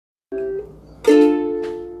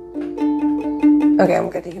Okay, I'm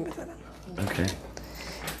good. You can put that on. Okay.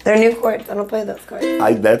 They're new chords. I don't play those chords.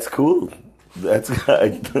 That's cool.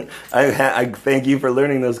 I thank you for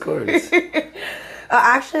learning those chords.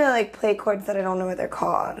 Actually, I like play chords that I don't know what they're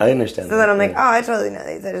called. I understand. So then I'm like, oh, I totally know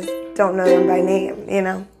these. I just don't know them by name, you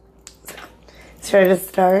know? So, should I just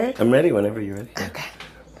start? I'm ready whenever you're ready. Okay.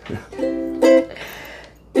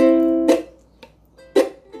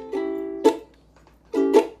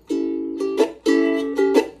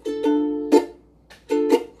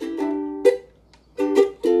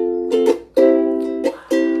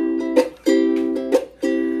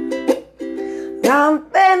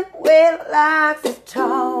 Romping with likes to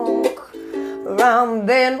talk.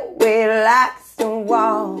 Romping with likes to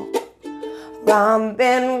walk.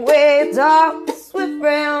 Romping with talks with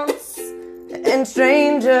friends and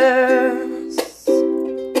strangers.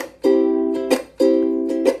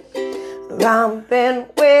 Romping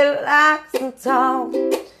with likes to talk.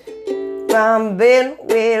 Romping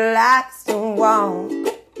with likes to walk.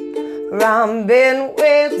 Romping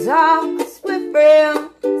with talks with friends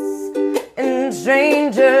and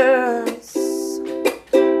strangers.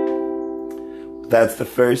 That's the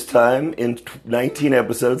first time in 19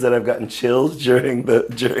 episodes that I've gotten chills during the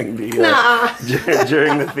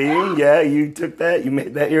theme. Yeah, you took that, you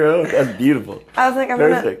made that your own. That's beautiful. I was like, I'm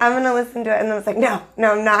gonna listen to it, and then I was like, no,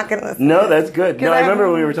 I'm not gonna listen. No, to it. that's good. No, I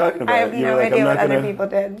remember when we were talking about it. I have no idea what other people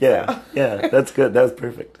did. Yeah, so. yeah, that's good. That was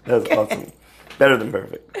perfect. That was awesome. Better than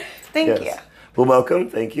perfect. Thank you. Well, welcome.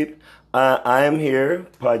 Thank you. I am here,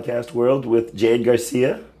 Podcast World, with Jade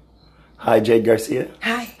Garcia. Hi, Jade Garcia.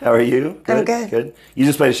 Hi. How are you? I'm good. Good. You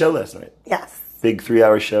just played a show last night. Yes. Big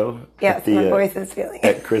 3-hour show. Yes, my voice is feeling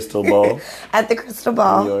it. At Crystal Ball. At the Crystal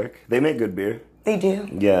Ball. New York. They make good beer. They do.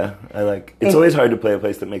 Yeah, I like. It's always hard to play a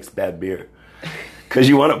place that makes bad beer. Because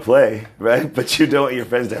you want to play, right? But you don't want your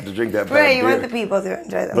friends to have to drink that bad beer. Right, you want the people to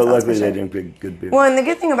enjoy themselves. But luckily they drink good beer. Well, and the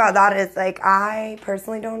good thing about that is, like, I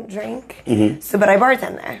personally don't drink. Mm-hmm. But I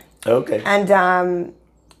bartend there. Okay. And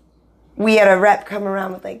we had a rep come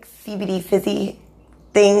around with, like, CBD fizzy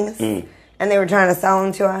things. And they were trying to sell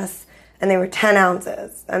them to us. And they were 10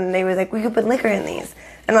 ounces. And they were like, we could put liquor in these.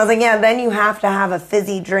 And I was like, yeah, then you have to have a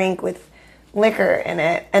fizzy drink with liquor in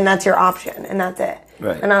it. And that's your option. And that's it.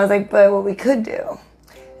 Right. And I was like, but what we could do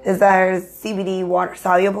is there's CBD water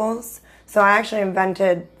solubles. So I actually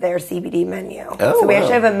invented their CBD menu. Oh, so we wow.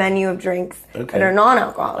 actually have a menu of drinks that are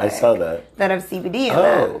non-alcoholic. I saw that. That have CBD in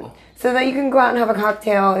them. So that you can go out and have a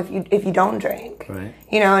cocktail if you don't drink. Right.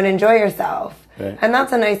 You know, and enjoy yourself. Right. And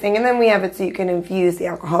that's a nice thing. And then we have it so you can infuse the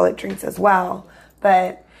alcoholic drinks as well.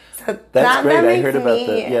 But so that's great. That makes I heard about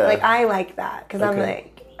that. like, I like that. Because I'm like,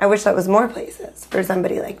 I wish that was more places for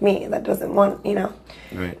somebody like me that doesn't want, you know.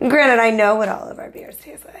 Right. And granted, I know what all of our beers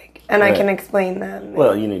taste like. And I can explain them.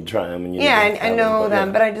 Well, you need to try them. And I know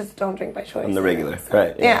them, but I just don't drink by choice. On the regular. So.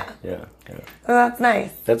 Right. Yeah. So that's nice.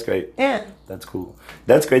 That's great. Yeah. That's cool.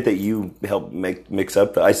 That's great that you helped mix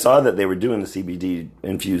up. I saw that they were doing the CBD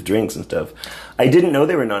infused drinks and stuff. I didn't know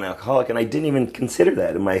they were non-alcoholic, and I didn't even consider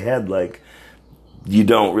that in my head. Like, you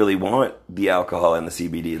don't really want the alcohol and the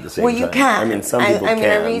CBD at the same time. Well, you can. I mean, some people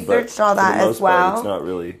can. I researched all that as well. Part, it's not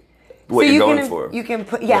really what you're going for. You can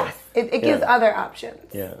put, yes. It gives other options.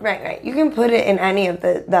 Yeah. Right. You can put it in any of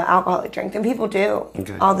the alcoholic drinks, and people do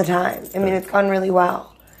all the time. I mean, it's gone really well.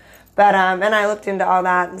 But, and I looked into all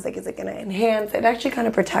that, and was like, is it going to enhance? It actually kind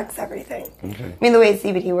of protects everything. Okay. I mean, the way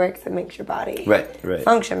CBD works, it makes your body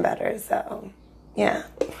function better, so, yeah.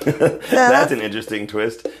 That's an interesting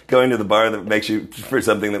twist. Going to the bar that makes you, for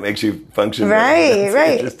something that makes you function better.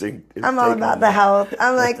 Right. Interesting. I'm all about the health.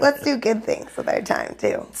 I'm like, let's do good things with our time,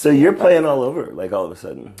 too. So you're playing all over, like, all of a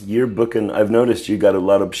sudden. You're booking, I've noticed you got a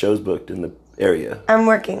lot of shows booked in the area. I'm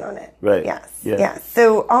working on it. Right. Yes. Yeah. Yes.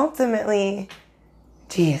 So ultimately,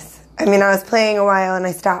 I mean, I was playing a while and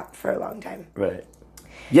I stopped for a long time. Right.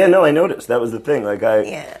 Yeah, no, I noticed. That was the thing. Like,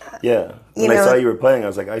 yeah. When I saw you were playing, I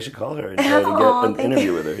was like, I should call her and try to get an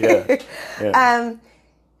interview with her. Yeah.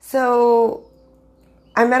 So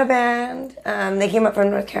I met a band. They came up from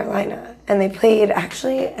North Carolina and they played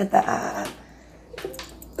actually at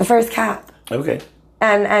the First Cap. Okay.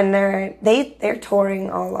 And they're touring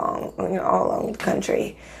all along the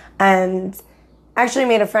country, and actually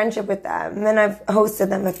made a friendship with them. And I've hosted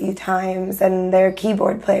them a few times, and their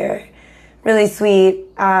keyboard player, really sweet.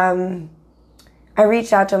 I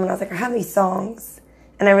reached out to him and I was like, I have these songs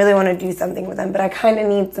and I really want to do something with them, but I kind of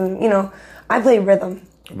need some, I play rhythm.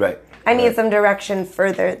 Right. I need some direction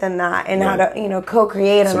further than that and how to,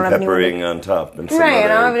 co-create. Some peppering on top. And some I don't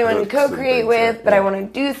have anyone to co-create with, but I want to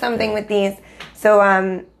do something with these. So,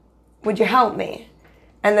 would you help me?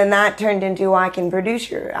 And then that turned into, I can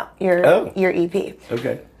produce your EP.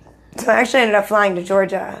 Okay. So I actually ended up flying to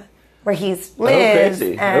Georgia, where he lives,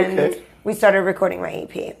 crazy. and Okay. we started recording my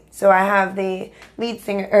EP. So I have the lead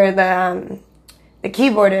singer, or the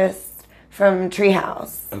keyboardist from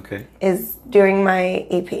Treehouse Okay. is doing my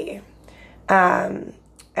EP.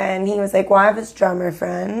 And he was like, well, I have this drummer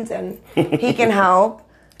friend, and he can help.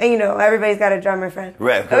 And, you know, everybody's got a drummer friend.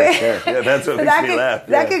 Right, of course, yeah, that's what So makes me laugh.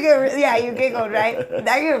 That could get, you giggled, right?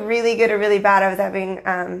 That could get really good or really bad. I was having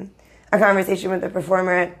a conversation with the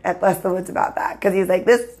performer at Bless the Woods about that. Because he's like,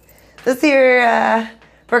 this here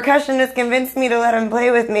percussionist convinced me to let him play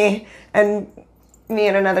with me. And me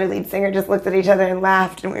and another lead singer just looked at each other and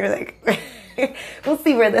laughed. And we were like, we'll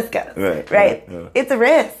see where this goes. Right? Yeah. It's a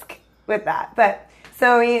risk with that. But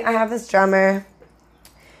so I have this drummer.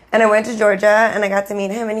 And I went to Georgia, and I got to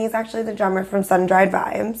meet him, and he's actually the drummer from Sun Dried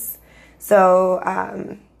Vibes. So,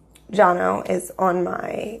 Jono is on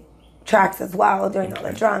my tracks as well, doing all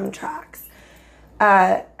the drum tracks.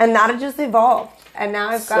 And that had just evolved. And now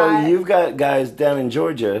I've got... So you've got guys down in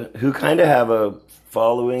Georgia who kind of have a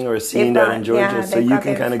following or a scene down in Georgia. So you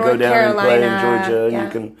can kind of go down and play in Georgia, and you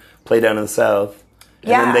can play down in the South.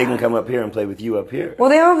 And then they can come up here and play with you up here. Well,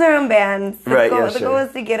 they all have their own bands. Right, The goal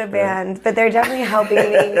is to get a band, but they're definitely helping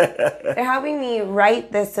me. They're helping me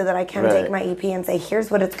write this so that I can take my EP and say, here's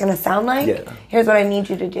what it's going to sound like. Yeah. Here's what I need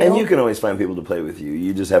you to do. And you can always find people to play with you.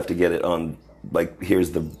 You just have to get it on, like, here's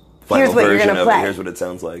the final version of it. Here's what it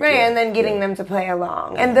sounds like. Right, and then getting them to play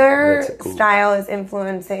along. And their style is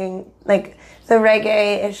influencing, like, the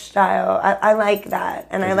reggae-ish style. I like that.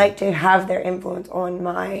 And I like to have their influence on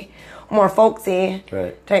my more folksy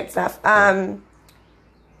type stuff.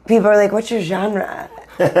 People are like, what's your genre?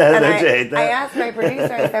 And Don't you hate that? I asked my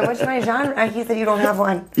producer, I said, what's my genre? He said, you don't have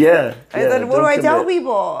one. Yeah. I said, what do I tell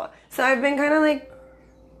people? So I've been kind of like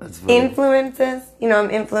influences. You know, I'm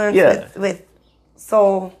influenced with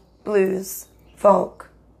soul, blues, folk,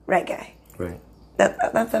 reggae. Right. They're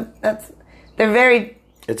very...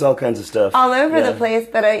 It's all kinds of stuff. All over the place,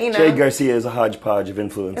 but Jay Garcia is a hodgepodge of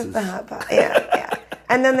influences. It's a hodgepodge, yeah.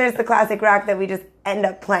 And then there's the classic rock that we just end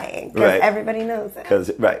up playing because everybody knows it.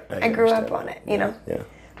 I grew up on it, you know. Yeah.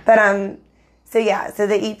 But so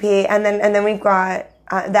the EP, and then we've got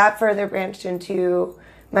that further branched into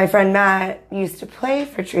my friend Matt used to play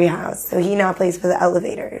for Treehouse, so he now plays for the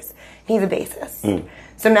Elevators. He's a bassist.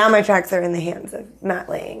 So now my tracks are in the hands of Matt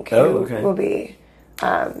Lang, who will be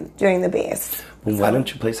doing the bass. Well, why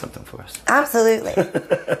don't you play something for us? Absolutely.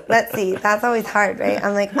 Let's see. That's always hard, right?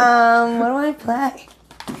 I'm like, what do I play?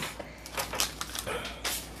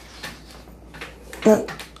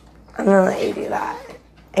 I'm gonna let you do that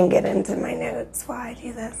and get into my notes while I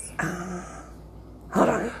do this. Hold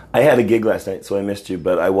on. I had a gig last night, so I missed you,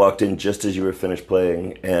 but I walked in just as you were finished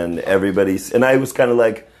playing, and and I was kind of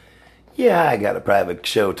like, yeah, I got a private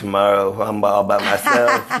show tomorrow. I'm all by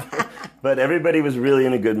myself. But everybody was really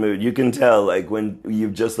in a good mood. You can tell, like, when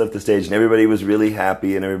you've just left the stage and everybody was really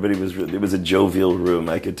happy and it was a jovial room.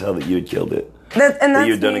 I could tell that you had killed it. That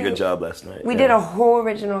you had done a good job last night. We did a whole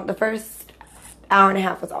original. The first hour and a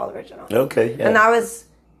half was all original. Okay, yeah. And that was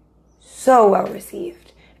so well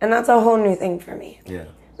received. And that's a whole new thing for me. Yeah.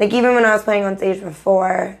 Like, even when I was playing on stage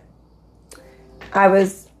before, I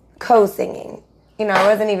was co-singing. You know, I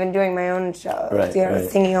wasn't even doing my own shows. I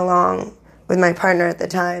was singing along with my partner at the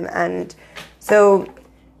time. And so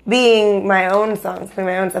being my own songs, putting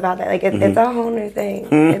my own stuff out there, like, it's a whole new thing.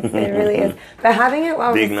 It really is. But having it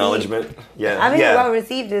well received. The acknowledgement. Yeah. Having it well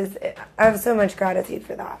received is, I have so much gratitude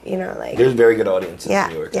for that, you know, like. There's very good audiences in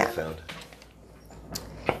New York, I found.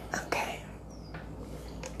 Okay.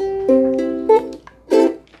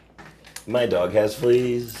 My dog has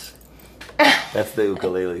fleas. That's the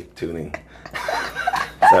ukulele tuning.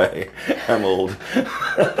 Sorry, I'm old.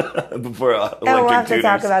 Before electric we'll have tuners. To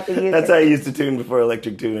talk about the ukulele. That's how I used to tune before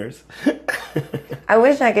electric tuners. I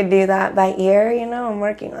wish I could do that by ear. You know, I'm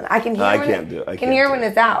working on it. I can hear. I can hear when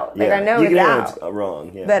it's out. Like, I know it's out. It's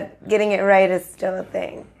wrong. Yeah. But getting it right is still a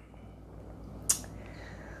thing.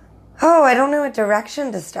 Oh, I don't know what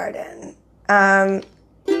direction to start in. I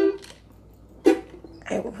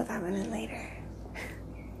will put that one in later.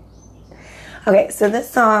 Okay, so this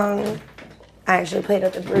song I actually played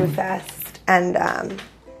at the Brewfest, and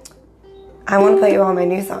I want to play you all my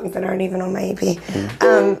new songs that aren't even on my EP. Isn't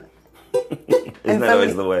that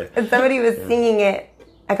always the way? And somebody was singing it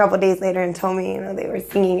a couple days later and told me, you know, they were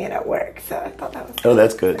singing it at work, so I thought that was Oh,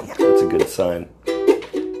 that's good. Yeah. That's a good sign.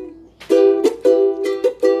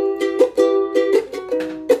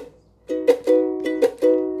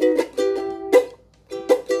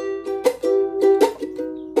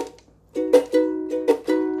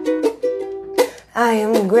 I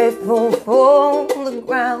am grateful for the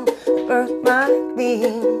ground that earth might be,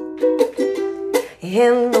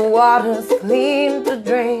 and the water's clean to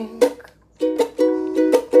drink.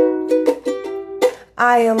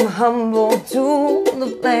 I am humble to the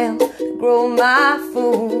plants that grow my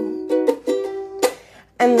food,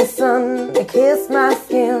 and the sun that kiss my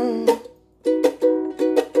skin.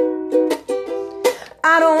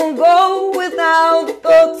 I don't go without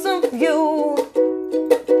thoughts of you,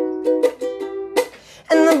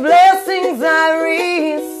 and the blessings I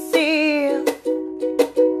receive.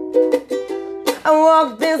 I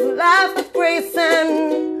walk this life with grace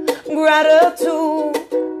and gratitude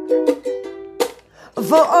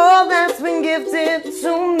for all that's been gifted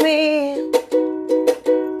to me.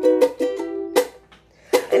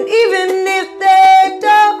 And even if they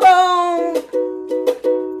don't,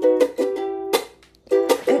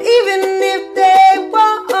 and even if they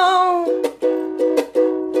won't,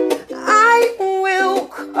 I will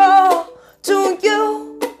call to you.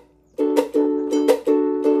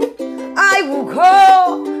 I will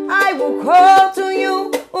call to you. I will call to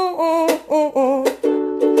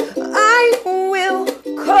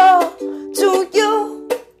you.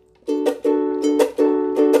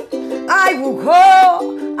 I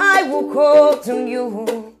will call to you.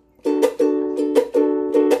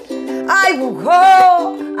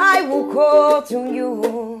 I will call to you.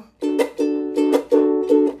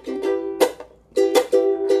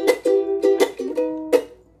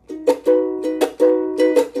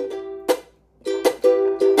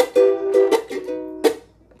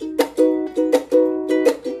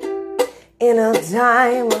 In a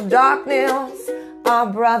time of darkness, our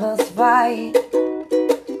brothers fight,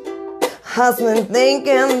 hustling,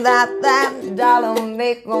 thinking that dollar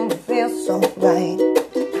make them feel so right.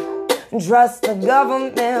 Trust the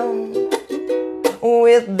government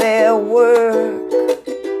with their work.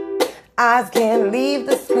 Eyes can't leave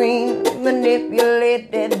the screen,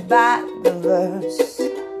 manipulated by the verse,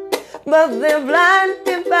 but they're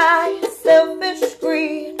blinded by selfish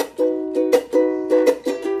greed.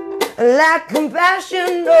 Lack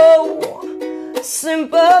compassion, no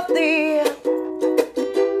sympathy,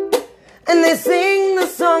 and they sing the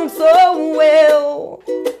song so well,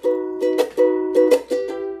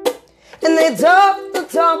 and they talk the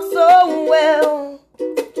talk so well.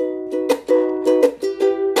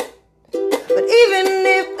 But even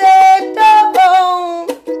if they don't,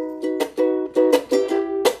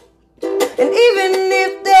 and even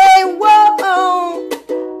if they won't,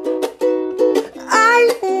 I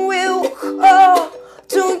will call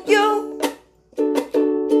to you.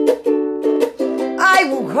 I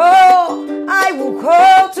will call to you. I will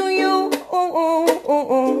call to you.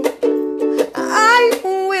 I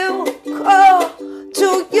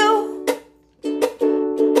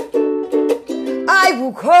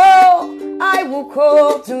will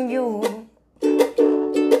call to you.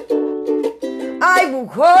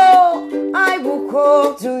 I will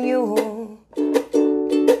call to you.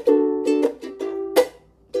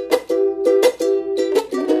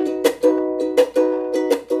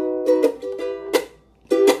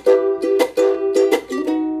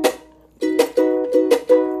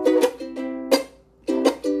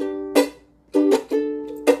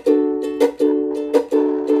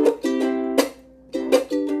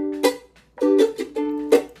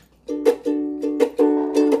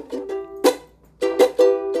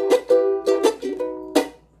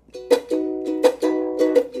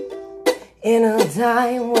 In a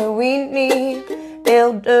time where we need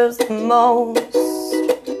elders the most,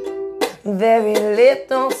 very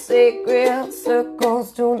little sacred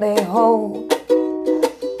circles do they hold.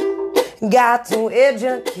 Got to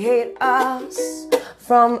educate us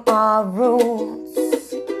from our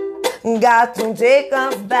roots. Got to take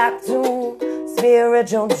us back to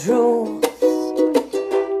spiritual truth.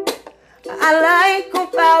 I like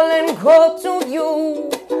compiling quote to you,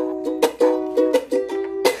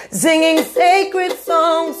 singing sacred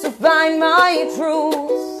songs to find my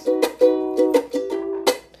truth.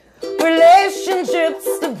 Relationships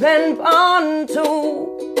depend on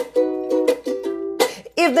two,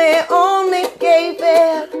 if they only gave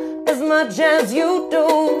it as much as you do.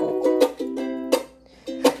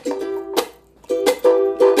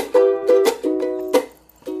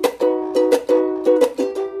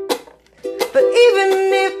 But even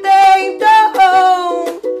if they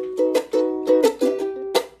don't,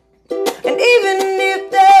 and even if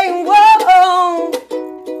they won't,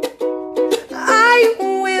 I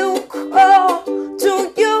will call to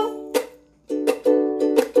you.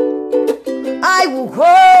 I will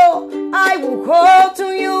call to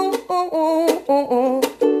you.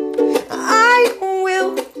 I will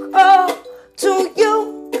call to you.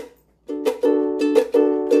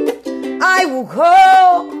 I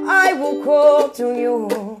I will call to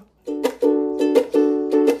you.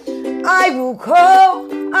 I will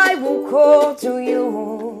call to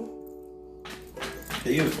you.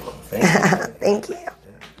 Beautiful. Thank you. Thank you.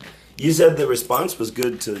 You said the response was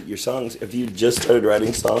good to your songs. Have you just started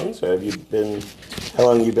writing songs, or have you been? How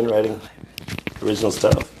long have you been writing original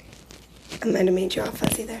stuff? I might have made you all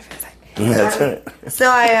fuzzy there for a second. That's it. So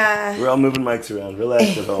We're all moving mics around.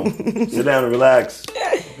 Relax at home. Sit down and relax.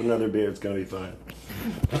 Have another beer. It's gonna be fine.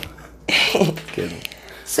 Kidding.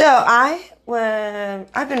 So I've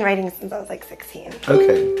been writing since I was like 16.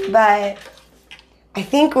 Okay. But I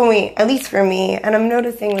think at least for me, and I'm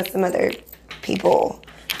noticing with some other people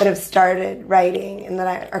that have started writing and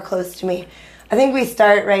that are close to me, I think we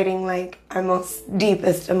start writing like our most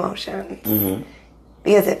deepest emotions. Mm-hmm.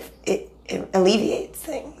 Because it alleviates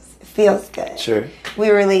things. It feels good. Sure.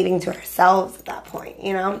 We're relating to ourselves at that point,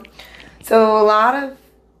 you know? So a lot of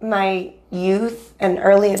my youth and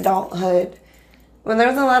early adulthood, well, there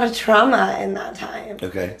was a lot of trauma in that time.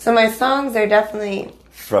 Okay. So my songs are definitely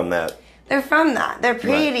From that. they're from that. They're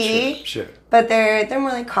pretty, Right, sure. but they're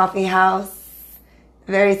more like coffee house,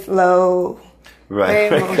 very slow, Right.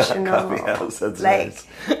 very emotional. Coffee house. That's like, nice.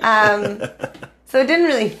 so it didn't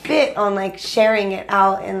really fit on like sharing it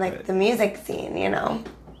out in like the music scene, you know.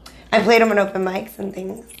 I played them at open mics and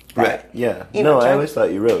things. But, Right. Yeah. you No, know, I always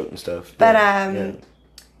thought you wrote and stuff. But yeah.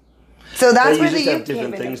 so that's you where the just have youth came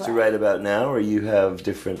different into things to play. write about now, or you have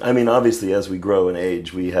different. I mean, obviously, as we grow in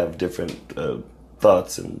age, we have different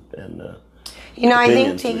thoughts and. You know, I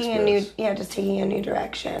think opinions to just taking a new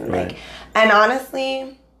direction. Right. Like, and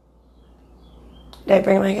honestly, did I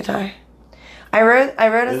bring my guitar? I wrote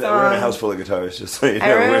a song. We're in a house full of guitars, just so you know.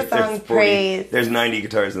 I wrote a There's song, Praise. There's 90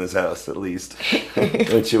 guitars in this house, at least.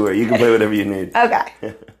 Don't you worry. You can play whatever you need.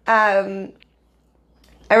 Okay. I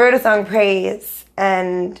wrote a song, Praise,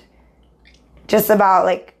 and just about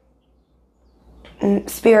like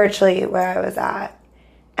spiritually where I was at,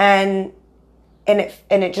 and it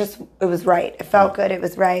was right. It felt good. It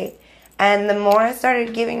was right. And the more I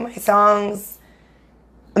started giving my songs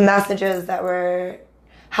messages that were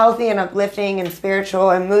healthy and uplifting and spiritual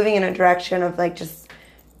and moving in a direction of like just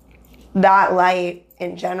that light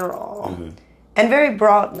in general. Mm-hmm. And very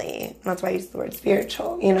broadly, that's why I use the word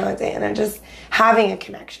spiritual, you know what I'm saying? And just having a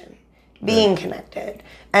connection, being connected,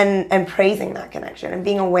 and praising that connection and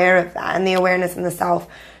being aware of that and the awareness in the self.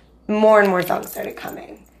 More and more songs started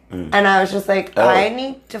coming. And I was just like, I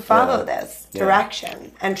need to follow this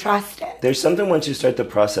direction and trust it. There's something once you start the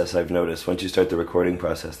process, I've noticed, once you start the recording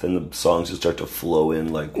process, then the songs just start to flow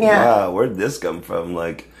in like, wow, where'd this come from?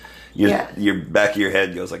 Like, your back of your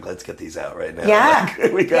head goes like, let's get these out right now. Yeah.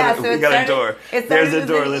 Like, we got a door. There's a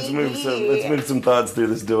door. Let's move some thoughts through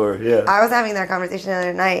this door. Yeah. I was having that conversation the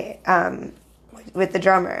other night with the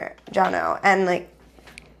drummer, Jono, and like,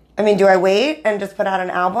 I mean, do I wait and just put out an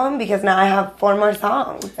album because now I have 4 more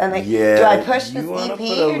songs? And like, do I push this EP? You want to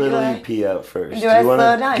put a little EP out first. Do I slow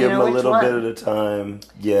down? Give you know, them a little one? bit at a time.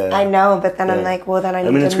 Yeah. I know, but then I'm like, well, then I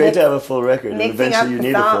need to it's great to have a full record, and mixing eventually up you the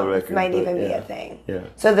need a full songs record. might even be a thing. Yeah.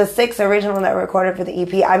 So the 6 original that were recorded for the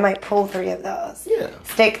EP, I might pull 3 of those. Yeah.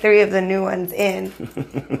 Stick 3 of the new ones in,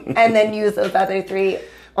 and then use those other 3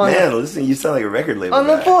 listen, you sound like a record label on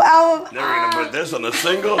the full album. They're going to put this on the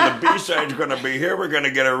single, the B-side's going to be here, we're going to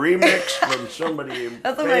get a remix from somebody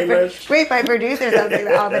That's what famous. my producer sounds like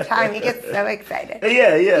that all the time. He gets so excited.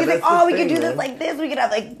 Yeah. He's like, oh, we could do this like this. We could have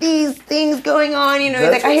like these things going on. You know,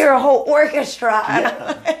 he's like, I hear a whole orchestra.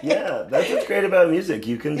 Yeah, that's what's great about music.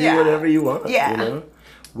 You can do whatever you want. Yeah. You know?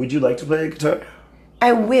 Would you like to play a guitar?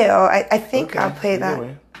 I will. I think I'll play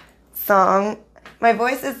that song. My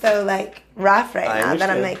voice is so like rough right now that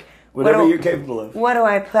I'm like, whatever you're capable of. What do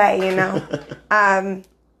I play? You know,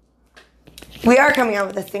 we are coming out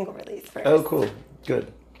with a single release first. Oh, cool,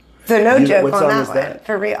 good. So no joke on that one,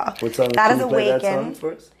 for real. What song? That Can is you play Awaken. that song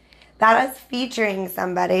for us? That is featuring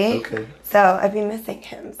somebody. Okay. So I've been missing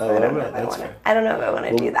him. So I don't know if I want to. I don't know if I want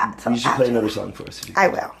to do that. You should play another song for us. If you I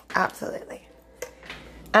will, absolutely.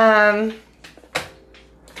 Do I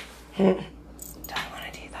want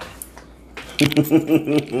to do that?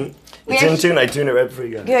 It's in tune. I tuned it right before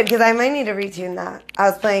you got it. Good, because I might need to retune that. I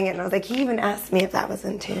was playing it and I was like, he even asked me if that was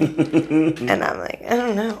in tune. And I'm like, I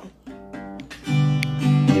don't know.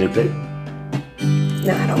 You need a pick?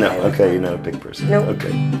 No, I don't No, play okay, you're not a pick person. Nope.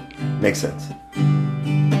 Okay. Makes sense.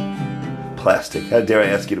 Plastic. How dare I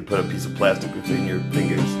ask you to put a piece of plastic between your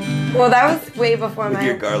fingers? Well, that was way before my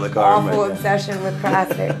your garlic arm awful right now. obsession with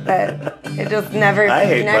plastic, but it just never, I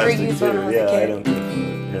hate never plastic used too. when I was a I kid. don't care for it.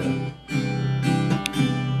 Yeah.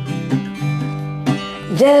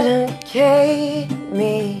 Dedicate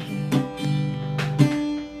me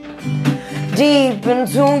deep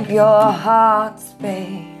into your heart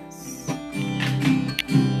space.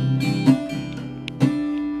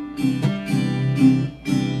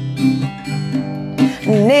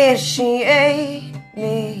 Initiate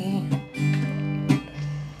me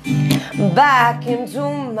back into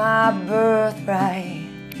my birthright.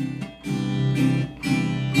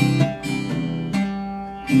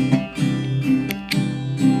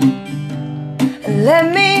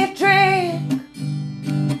 Let me drink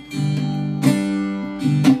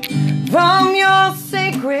from your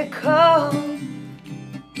sacred cup.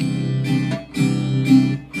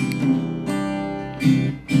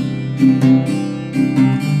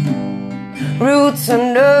 Roots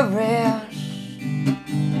are nourished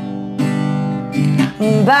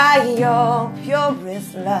by your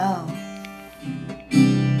purest love.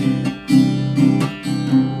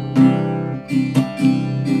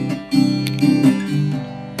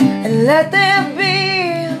 And let there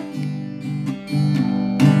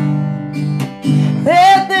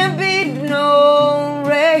be no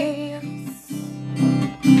race.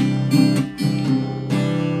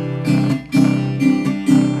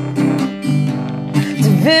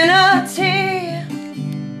 Divinity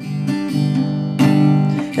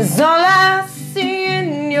is all I see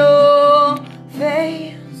in your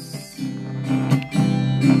face.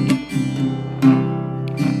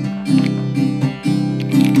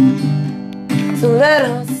 So let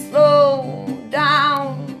us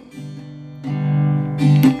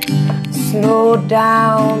slow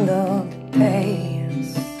down the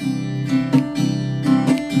pace.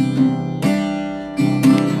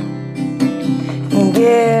 And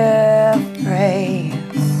give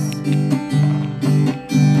praise.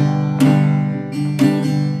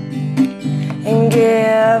 And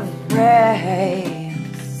give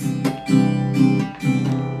praise.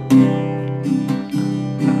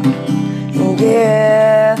 And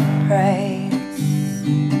give praise.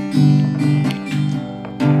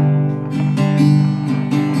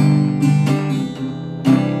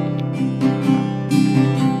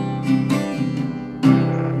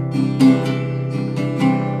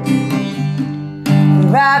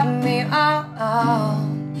 Wrap me up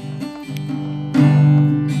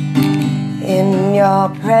in your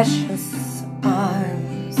precious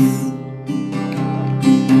arms.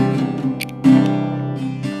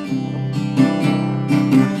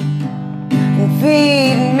 And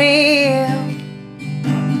feed me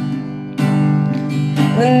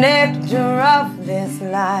the nectar of this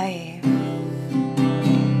life.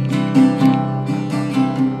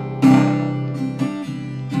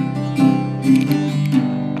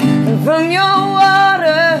 From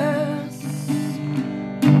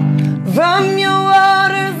your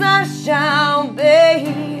waters I shall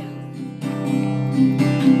bathe.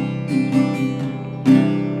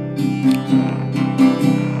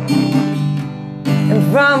 And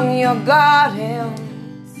from your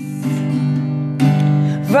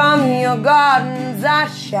gardens I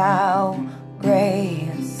shall graze.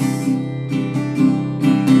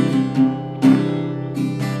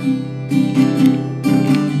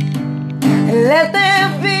 Let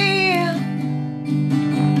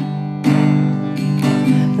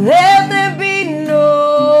there be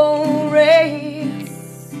no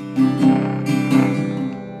race.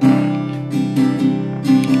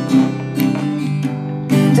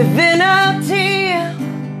 Divinity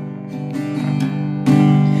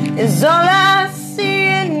is all I see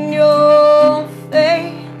in your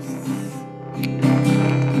face.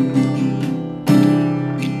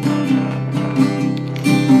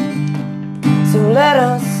 So let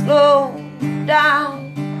us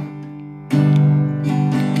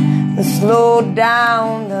slow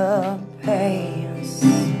down the pace.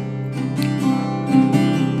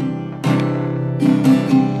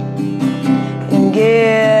 And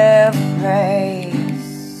give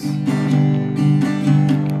praise.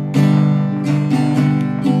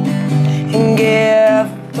 And give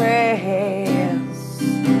praise.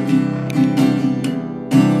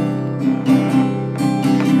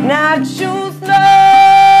 Now choose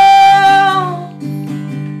love.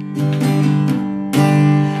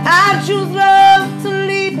 I choose love to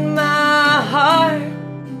lead my heart.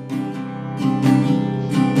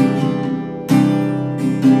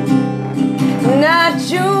 And I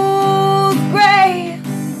choose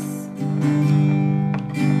grace.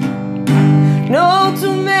 No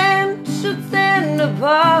two men should stand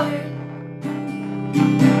apart.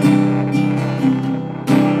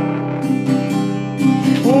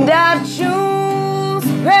 And I choose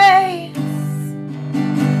praise.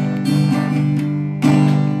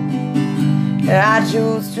 And I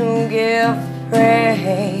choose to give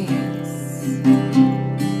praise.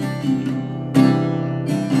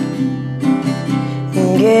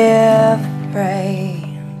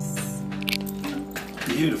 praise.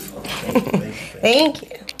 Beautiful. Thank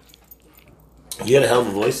you. You had a hell of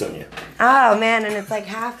a voice on you. Oh man, and it's like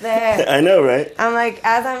half there. I know, right? I'm like,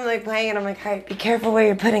 as I'm like playing it, I'm like, all right, be careful where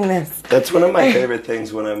you're putting this. That's one of my favorite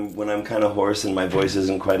things when I'm kind of hoarse and my voice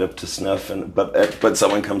isn't quite up to snuff, but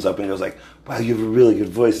someone comes up and goes like, "Wow, you have a really good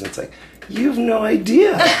voice," and it's like, you have no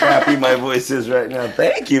idea how crappy my voice is right now.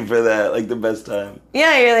 Thank you for that. Like the best time.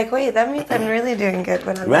 Yeah, you're like, wait, that means I'm really doing good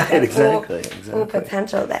when I'm Right, like, exactly. Full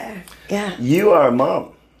potential there. Yeah, You are a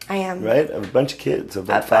mom. I am. Right? A bunch of kids.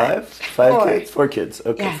 About five. Five Four. kids? 4 kids.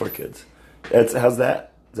 Okay, Yes. 4 kids. How's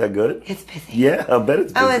that? Is that good? It's busy. Yeah, I'll bet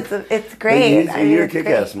it's busy. Oh, it's great. You're a it's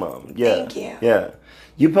kick-ass great. mom. Yeah. Thank you. Yeah.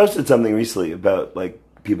 You posted something recently about, like,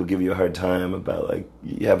 people give you a hard time about, like,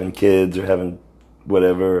 you having kids or having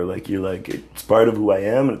whatever. Or, like, you're like, it's part of who I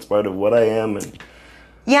am and it's part of what I am. And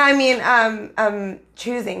Yeah, I mean,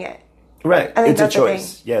 choosing it. right. I think It's that's a the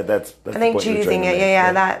choice. thing. Yeah, that's I think the point you're choosing trying it, to make.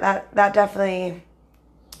 yeah, that definitely.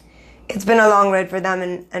 It's been a long road for them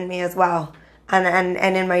and me as well, and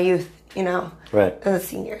in my youth, you know, Right. as a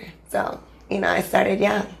senior. So I started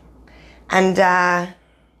young,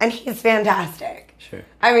 and he's fantastic. Sure.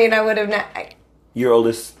 I mean, I would have Your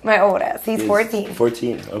oldest my oldest. He's is 14.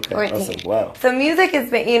 14. Okay. 14. Awesome. Wow. So music has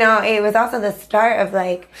been, it was also the start of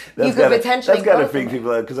like you could potentially. That's gotta go freak somewhere.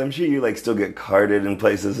 people out because I'm sure you like still get carded in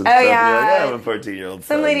places and Oh, stuff. yeah. You're like, I have a 14-year-old.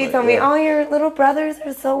 Some lady told me, "Oh, your little brothers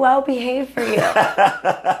are so well behaved for you."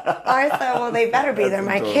 I said, "Well, they better be. They're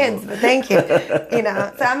my adorable. kids." But thank you.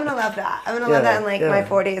 So I'm gonna love that. I'm gonna love that in like my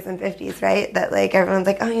 40s and 50s, right? That like everyone's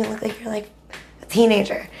like, "Oh, you look like you're like a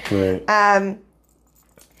teenager." Right.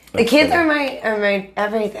 The kids are my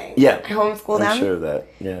everything. Yeah. I homeschool them. I'm sure of that.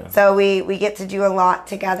 Yeah. So we get to do a lot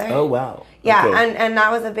together. Oh wow. Yeah, Okay. and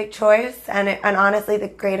that was a big choice, and honestly the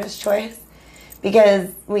greatest choice, because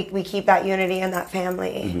we keep that unity and that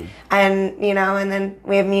family, and and then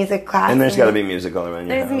we have music class. And there's got to be music all around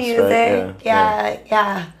your there's house, music, right?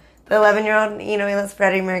 yeah. The 11-year-old, he loves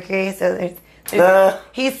Freddie Mercury, so there's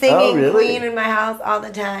he's singing oh, really? Queen in my house all the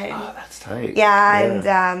time. Oh, that's tight. Yeah,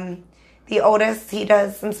 and the oldest, he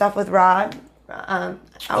does some stuff with Rod.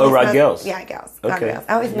 Rod Gels. Yeah, Gels. Okay. Rod Gels.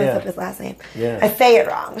 I always mess Yeah. up his last name. Yeah. I say it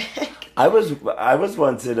wrong. I was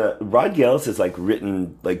once in Rod Gels has like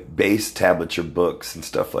written like bass tablature books and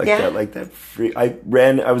stuff like that. Like that free. I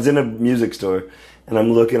was in a music store and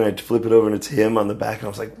I'm looking, I flip it over and it's him on the back and I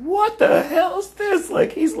was like, what the hell is this?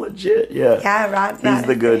 Like he's legit. Yeah. Yeah, Rod. He's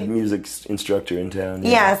the is good great. music instructor in town.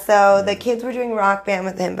 Yeah, so the kids were doing rock band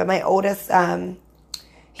with him, but my oldest,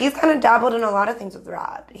 he's kind of dabbled in a lot of things with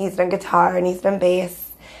Rod. He's done guitar and he's done bass.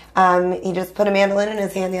 He just put a mandolin in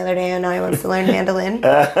his hand the other day and now he wants to learn mandolin.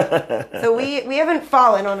 So we haven't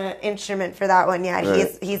fallen on an instrument for that one yet.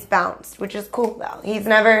 Right. He's bounced, which is cool though. He's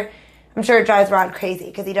never, I'm sure it drives Rod crazy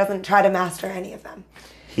because he doesn't try to master any of them.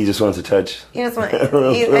 He just wants to touch. He just wants,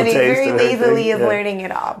 little he taste very of lazily everything, is yeah. learning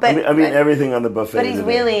it all. But I mean everything on the buffet. But he's today.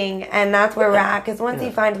 willing, and that's where we're at. Because once he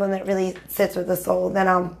finds one that really sits with the soul, then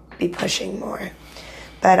I'll be pushing more.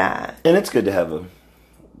 But And it's good to have a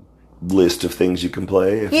list of things you can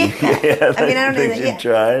play. If yeah, like I mean, I don't know things that. you've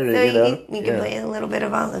tried. So you you can play a little bit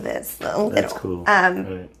of all of it. A little. That's cool.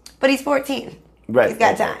 But he's 14. Right. He's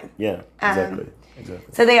got okay. time. Yeah. Exactly.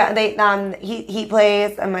 So he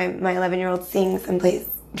plays, and my 11-year-old sings and plays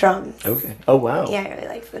drums. Okay. Oh wow. Yeah, he really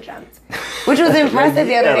likes the drums, which was impressive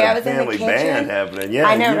the other day. I was in the family kitchen. band happening. Yeah,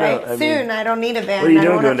 I know, you right? I mean, Soon, I don't need a band. what are you I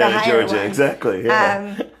doing don't going have down to hire Georgia? one. Exactly.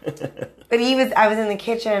 Yeah. But I was in the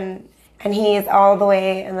kitchen, and he is all the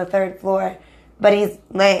way in the 3rd floor. But he's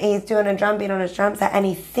doing a drum beat on his drum set, and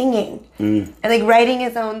he's singing and like writing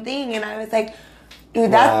his own thing. And I was like,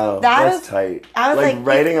 dude, that's tight. I was like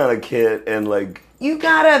writing on a kit and like. You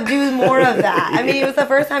gotta do more of that. I mean, it was the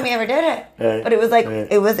first time he ever did it, but it was like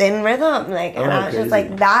it was in rhythm, like, and I was just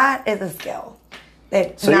like, that is a skill.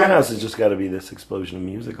 So your house has just got to be this explosion of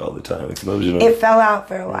music all the time. Explosion of. It fell out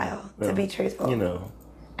for a while, to be truthful.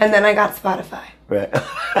 And then I got Spotify. Right.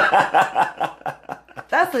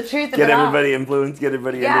 That's the truth of Get it all. everybody influenced. Get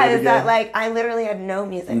everybody. Yeah, into it is that again. like I literally had no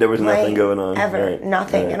music. There was nothing going on. Ever, Right.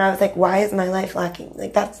 nothing. Right. And I was like, why is my life lacking?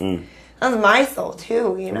 Like that's my soul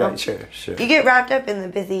too. Right. Sure. You get wrapped up in the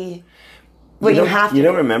busy. You have to. You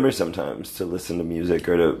don't remember sometimes to listen to music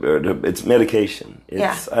or to it's medication.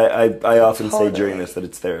 It's, Yeah. I often say Totally. during this that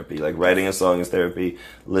it's therapy. Like writing a song is therapy.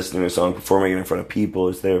 Listening to a song, performing it in front of people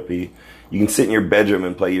is therapy. You can sit in your bedroom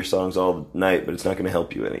and play your songs all night, but it's not going to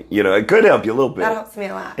help you any. It could help you a little bit. That helps me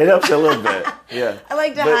a lot. It helps you a little bit. Yeah. I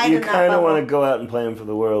like to but hide you in that kind of bubble. want to go out and play them for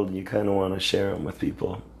the world, and you kind of want to share them with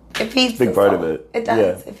people. It feeds Big the part soul. of it. It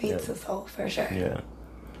does. Yeah. It feeds the soul for sure. Yeah.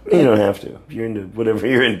 You don't have to. If you're into whatever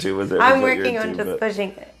you're into, whatever I'm you're working on into, just but- pushing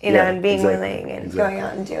it, you know, Yeah, and being exactly, willing and exactly. going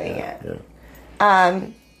out and doing it. Yeah.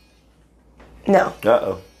 No.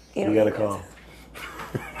 Uh-oh. You You don't got a need call.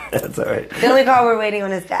 That's all right. The only call we're waiting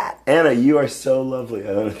on is Dad. Anna, you are so lovely.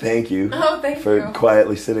 I want to thank you Thank for you.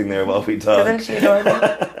 quietly sitting there while we talk. Doesn't she adore me?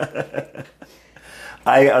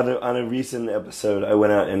 On a recent episode, I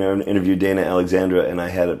went out and interviewed Dana Alexandra, and I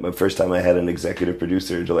had my first time I had an executive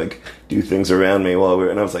producer to like do things around me while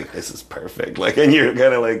and I was like, this is perfect. Like, and you're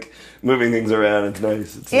kind of like moving things around. It's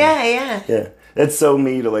nice. It's Yeah. yeah. That's so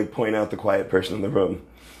me to like point out the quiet person in the room.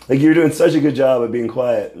 Like, you're doing such a good job of being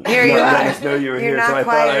quiet. Here you I are. just know you were You're here, so not I thought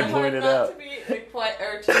quiet. I'd point it Not out. to be quiet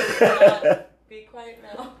or to not be quiet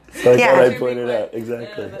now. So I Yeah. thought I'd To point be it quiet. out.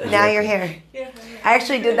 Exactly. Now you're here. Yeah. I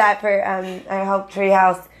actually did that for, I helped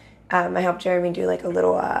Treehouse. I helped Jeremy do like a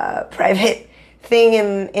little private thing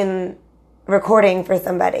in recording for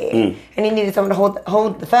somebody. And he needed someone to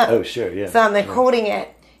hold the phone. Oh, sure, yeah. So I'm like holding it.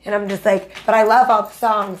 And I'm just like, but I love all the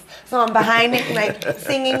songs. So I'm behind it, like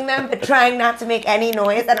singing them, but trying not to make any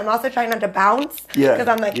noise. And I'm also trying not to bounce. Yeah, Because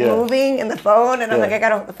I'm like yeah. moving in the phone. And I'm Yeah. like, I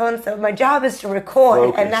gotta hold the phone. So my job is to record.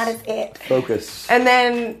 Focus. And that is it. Focus. And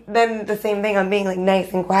then the same thing, I'm being like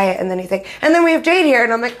nice and quiet. And then he's like, and then we have Jade here.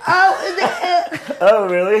 And I'm like, oh, is it? Oh,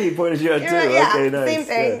 really? He pointed you out too. Yeah, Okay, nice. same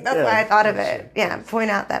thing. Yeah, That's yeah. why I thought of it. Yeah, point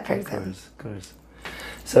out that Of person. course, of course.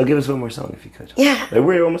 So give us one more song if you could. Yeah. Like,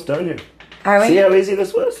 we're almost done here. Are we? See how easy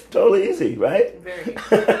this was? Totally easy, right? Very.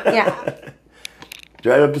 Yeah.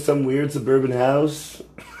 Drive up to some weird suburban house.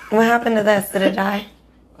 What happened to this? Did it die?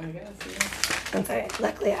 I guess. Yeah. I'm sorry.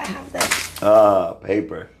 Luckily, I have this. Ah,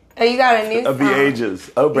 paper. Oh, you got a new Of song. the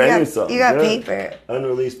ages. Oh, brand new got- song. you got Good. paper.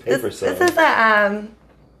 Unreleased paper This, song. this is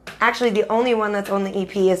actually the only one that's on the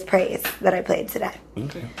EP is Praise that I played today.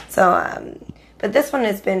 Okay. So, but this one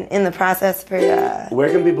has been in the process for, Where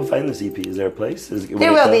can people find this EP? Is there a place? When there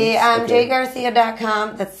it will be, comes? Okay.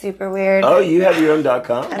 jgarcia.com. That's super weird. Oh, you have your own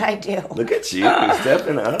 .com? But I do. Look at you,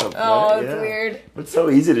 stepping up. Oh, right? it's Yeah. weird. It's so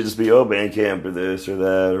easy to just be, Bandcamp or this or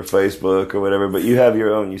that or Facebook or whatever, but you have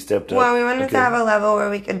your own. You stepped up. Well, we wanted Okay. to have a level where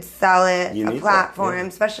we could sell it, You a need that, platform, yeah.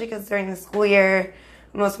 especially because during the school year,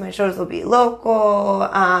 most of my shows will be local,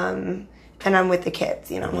 and I'm with the kids,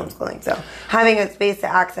 homeschooling. So having a space to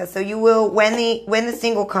access. So you will, when the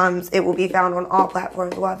single comes, it will be found on all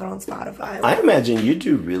platforms. We'll have it on Spotify. I imagine you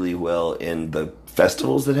do really well in the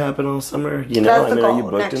festivals that happen all summer. That's I the know goal, you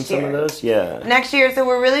booked next in some of year. those. Yeah. Next year, so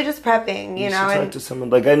we're really just prepping, You should know. talk And to someone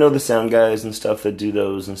like I know the sound guys and stuff that do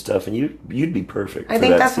those and stuff, and you'd be perfect. I for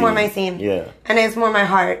think that that's more scene. my scene. Yeah. And it's more my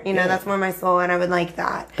heart, Yeah. that's more my soul, and I would like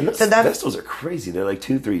that. And those So that's festivals are crazy. They're like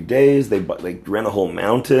 2-3 days. They rent a whole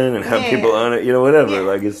mountain and have Yeah. people on it. Whatever. Yeah.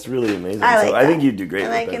 Like it's really amazing. I like so I that. think you'd do great. I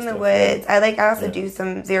with like that in the stuff. woods. I also Yeah. do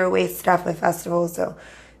some zero waste stuff with festivals, so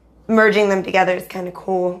merging them together is kind of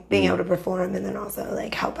cool. Being able to perform and then also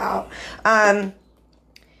like help out.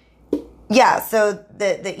 Yeah, so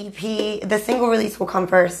the EP, the single release will come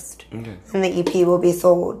first, Okay. and the EP will be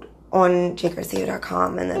sold on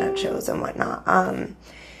jgarcia.com and then at shows and whatnot.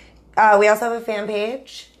 We also have a fan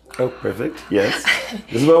page. Oh, perfect. Yes.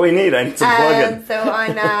 This is what we need. I need some plug-in. So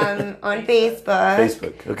on Facebook,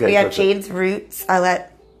 Facebook. Okay. we have perfect. Jade's Roots. I let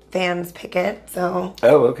fans pick it, so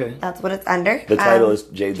Oh, okay. that's what it's under. The title is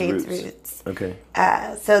Jade's Roots. Roots. Okay.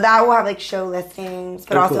 So that will have like show listings,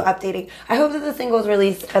 but Oh, also cool. updating. I hope that the single is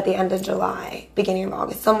released at the end of July, beginning of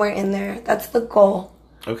August, somewhere in there. That's the goal.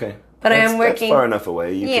 Okay. But I am That's working- far enough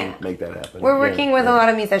away. You Yeah. can make that happen. We're Yeah, working with yeah. a lot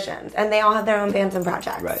of musicians, and they all have their own bands and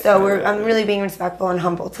projects. Right, So right, right, I'm right. really being respectful and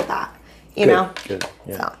humble to that. You Good, know? Good.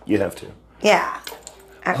 Yeah. So. You have to. Yeah.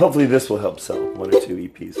 Hopefully, this will help sell 1 or 2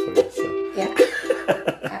 EPs for you. So. Yeah.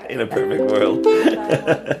 In a perfect world.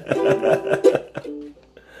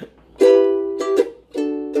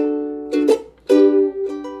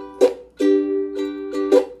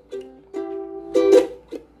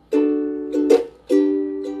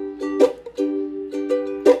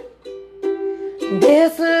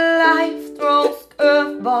 This life throws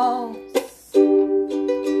curveballs.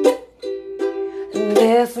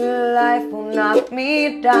 This life will knock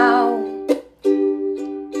me down.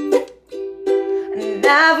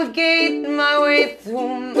 Navigate my way through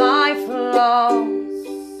my flaws.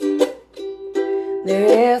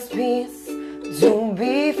 There is peace to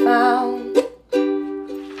be found.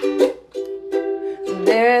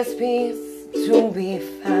 There is peace to be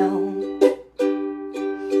found.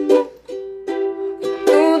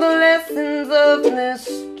 Through the lessons of this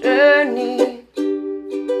journey,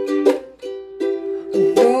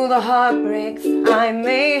 through the heartbreaks I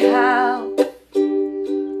may have,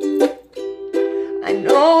 I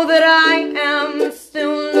know that I am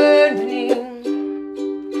still learning.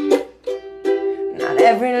 Not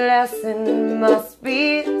every lesson must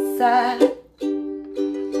be sad.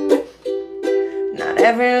 Not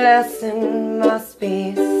every lesson must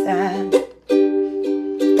be sad.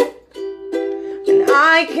 And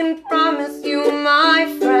I can promise you,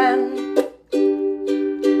 my friend,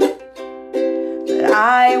 that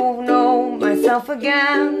I will know myself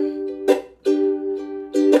again.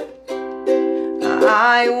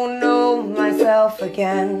 I will know myself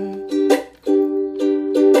again.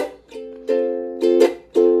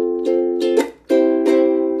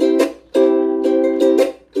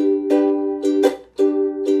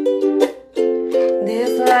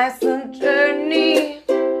 This life's a journey.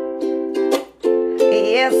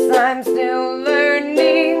 Yes, I'm still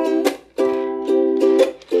learning.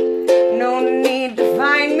 No need to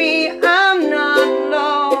find me, I'm not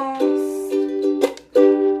lost.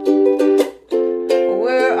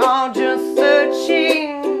 We're all just searching.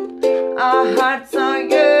 Our hearts are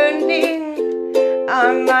yearning.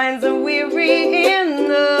 Our minds are weary in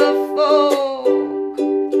the fog.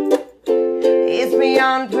 It's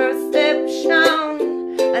beyond perception,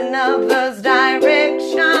 another's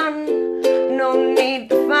direction. No need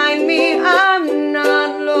to find me, I'm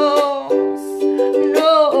not lost.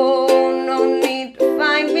 No need to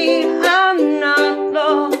find me, I'm not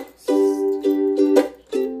lost.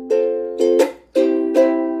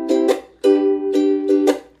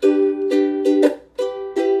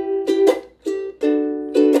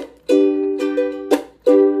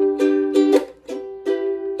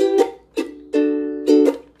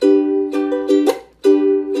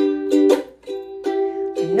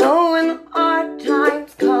 Know when the hard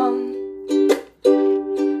times come,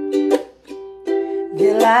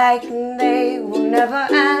 feel like they will never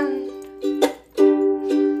end.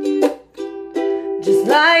 Just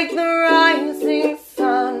like the rising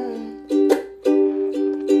sun,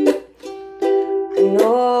 I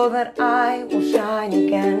know that I will shine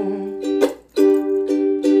again.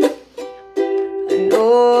 I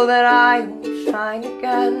know that I will shine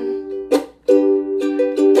again.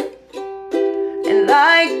 And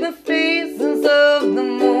like the phases of the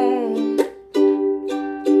moon,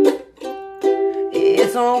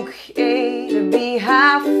 it's okay to be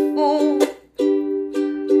half full.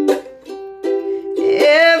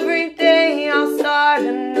 Every day I'll start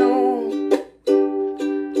anew,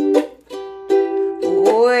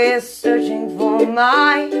 always searching for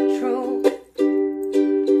my truth,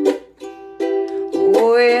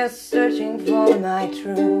 always searching for my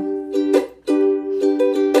truth.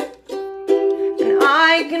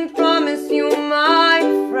 I can promise you, my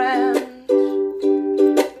friend,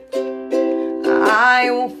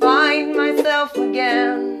 I will find myself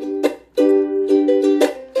again.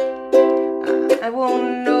 I will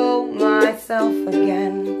know myself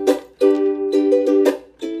again.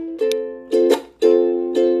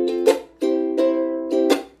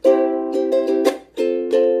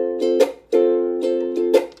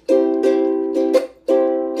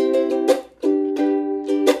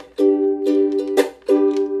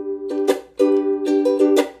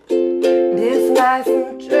 Life's a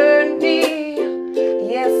journey.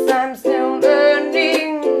 Yes, I'm still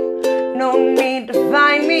learning. No need to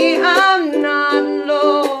find me, I'm not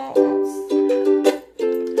lost.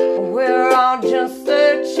 We're all just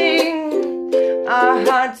searching. Our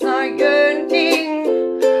hearts are yearning.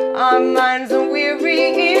 Our minds are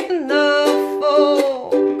weary in the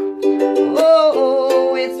fog.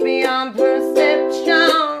 Oh, it's beyond perception,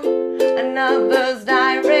 another's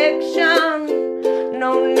direction.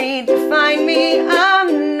 No need to find me,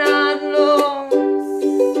 I'm not lost.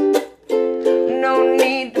 No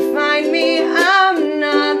need to find me, I'm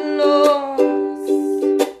not lost.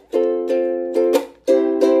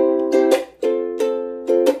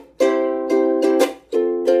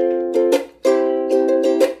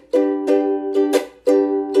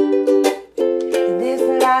 This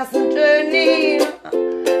life's a journey.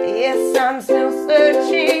 Yes, I'm still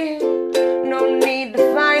searching. No need to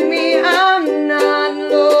find me, I'm not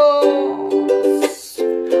lost.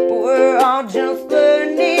 We're all just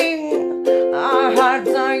learning. Our hearts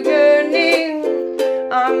are yearning.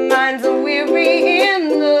 Our minds are weary in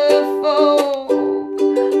the fog.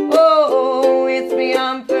 Oh, it's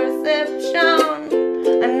beyond perception,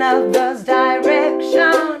 another's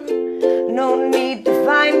direction. No need to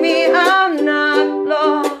find me, I'm not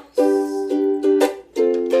lost.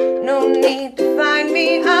 No need to find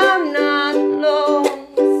me, I'm not lost.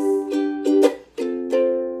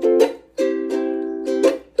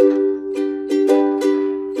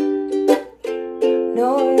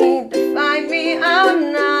 No need to find me,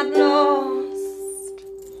 I'm not lost.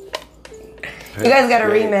 You guys got a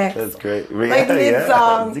Great. remix. That's great. Like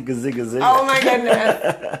mid-song. Zigga, zigga, zigga. Oh my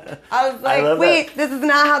goodness. I was I like, love wait, that. this is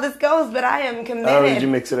not how this goes, but I am committed. Oh, did you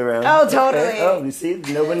mix it around? Oh, totally. Okay. Oh, you see,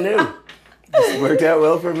 no one knew. This worked out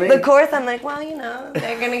well for me. The chorus, I'm like, well, you know,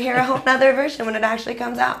 they're going to hear a whole nother version when it actually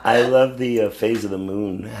comes out. I love the phase of the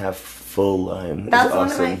moon, half full line. That's It's one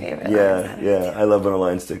awesome. of my favorite Yeah, lines. yeah. I love when a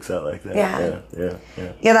line sticks out like that. Yeah.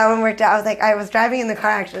 Yeah. Yeah, that one worked out. I was driving in the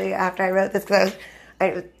car actually after I wrote this because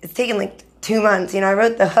it's taken like 2 months. You know, I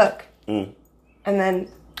wrote the hook. And then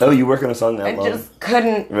Oh, you work on a song that I long? just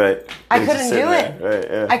couldn't. Right. I You're just couldn't sitting do there. it.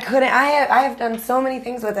 Right, yeah. I couldn't. I have done so many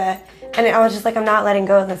things with it, and I was just like, I'm not letting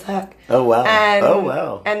go of this hook. Oh, wow. And, Oh,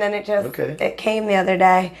 wow. And then Okay. it came the other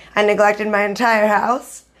day. I neglected my entire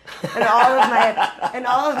house and all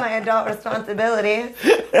of my adult responsibilities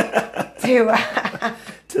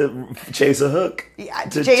To chase a hook. yeah,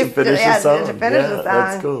 To finish the song. to finish Yeah, the song.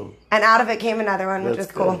 that's cool. And out of it came another one, which That's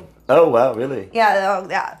was cool. good. Oh, wow, really? Yeah,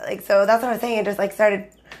 like so. That's what I was saying. It just like started.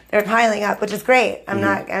 They're piling up, which is great. I'm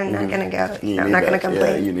not gonna go. You I'm need not gonna that.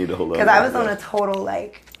 complain. Yeah, you need to hold on. Because to I that, was on yeah. a total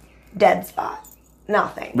like dead spot.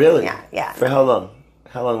 Nothing. Really? Yeah. For how long?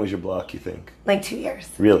 How long was your block, you think? Like 2 years.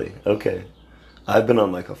 Really? Okay. I've been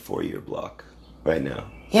on like a 4-year block right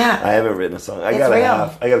now. Yeah. I haven't written a song. I It's got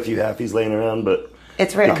real. I got a few halfies laying around, but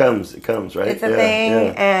It's real. It comes, right? It's a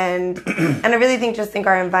thing, and I really think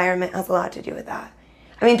our environment has a lot to do with that.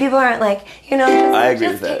 I mean, people aren't like, you know, I agree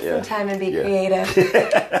just with that, take yeah. some time and be Yeah. creative.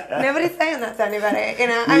 Nobody's saying that to anybody, you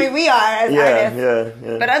know. I mean, we are as Yeah, artists,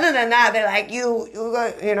 yeah. but other than that, they're like,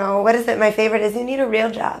 you know, what is it? My favorite is you need a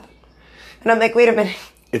real job, and I'm like, wait a minute,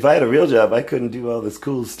 If I had a real job, I couldn't do all this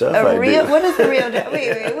cool stuff I do. what is a real job?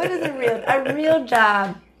 Wait, what is a real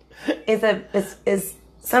job? Is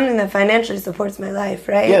something that financially supports my life,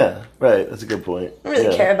 right? Yeah, right. That's a good point. I don't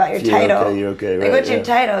really care about your If you're title. Okay, you're okay, right? Like, what's your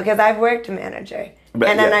yeah. title? Because I've worked a manager, Right,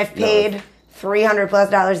 and then yeah, I've paid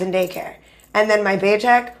 $300+ in daycare, and then my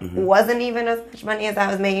paycheck Mm-hmm. wasn't even as much money as I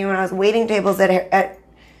was making when I was waiting tables at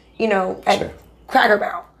Sure. Cracker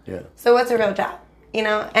Barrel. Yeah. So what's a real job? You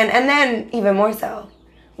know, and then even more so,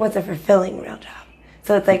 what's a fulfilling real job?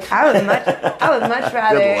 So it's like I would much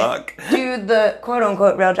rather luck. do the quote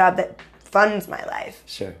unquote real job that funds my life.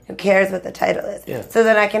 Sure. Who cares what the title is? Yeah. So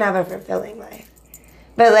that I can have a fulfilling life.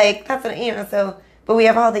 But like that's what but we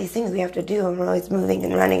have all these things we have to do and we're always moving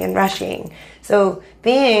and running and rushing. So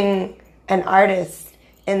being an artist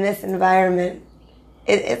in this environment,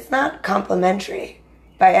 it's not complimentary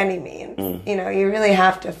by any means. You know, you really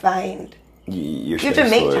have to find You have to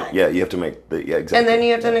make time. Yeah, you have to make the exactly. and then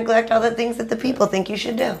you have to neglect all the things that the people think you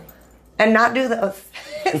should do. And not do those.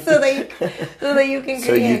 so that you can create.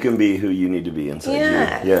 So you can be who you need to be inside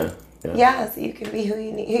Yeah. you. Yeah. Yeah, so you can be who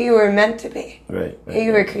you were meant to be. Right. Who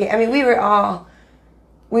you were creating. I mean, we were all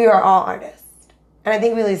artists, and I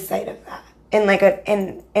think we lose sight of that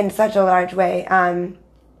in such a large way.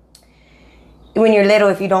 When you're little,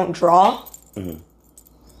 if you don't draw,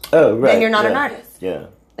 Oh, right. then you're not an yeah. artist. Yeah.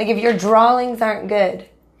 Like if your drawings aren't good,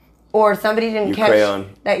 or somebody didn't Your catch crayon.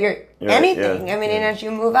 that you're Right, anything. yeah, I mean, yeah. and as you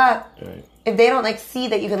move up, Right. if they don't see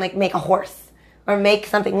that you can make a horse or make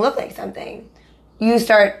something look like something, you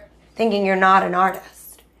start thinking you're not an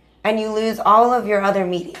artist, and you lose all of your other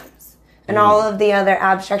mediums and all of the other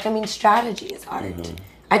abstract. I mean, strategy is art.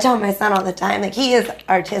 I tell my son all the time, he is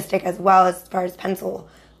artistic as well as far as pencil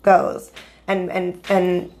goes, and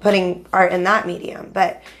putting art in that medium,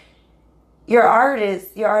 but. Your art is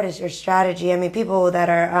your strategy. I mean, people that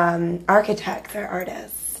are architects are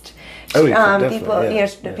artists. Oh, yeah, definitely, people,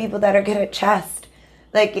 yeah. people that are good at chess.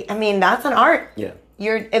 I mean, that's an art. Yeah.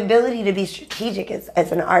 Your ability to be strategic is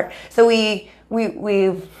an art. So we've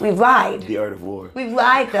lied. The art of war. We've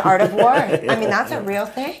lied. The art of war. I mean, that's a real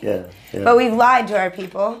thing. Yeah. But we've lied to our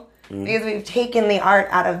people because we've taken the art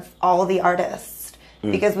out of all the artists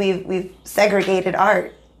because we've segregated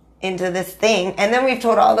art into this thing, and then we've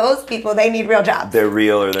told all those people they need real jobs. They're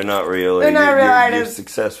real or they're not real. They're not real You're artists.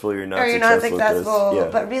 successful. You're not Or you're successful. not successful. Yeah.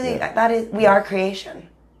 But really, Yeah. that is we are creation.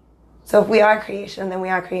 So if we are creation, then we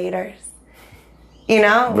are creators. You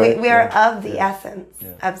know, Right, we are yeah, of the yeah, essence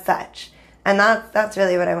of such, and that's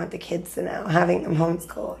really what I want the kids to know. Having them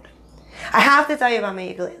homeschooled. I have to tell you about my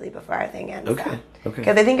ukulele before our thing ends. Okay.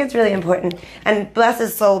 Because I think it's really important. And bless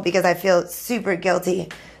his soul, because I feel super guilty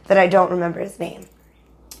that I don't remember his name.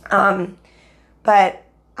 But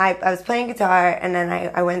I was playing guitar, and then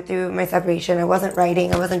I went through my separation. I wasn't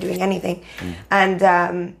writing. I wasn't doing anything. And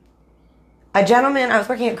a gentleman, I was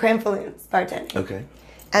working at Cranfalloons bartending. Okay.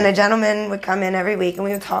 And a gentleman would come in every week, and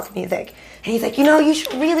we would talk music. And he's like, you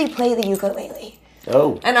should really play the ukulele.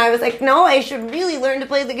 Oh. And I was like, no, I should really learn to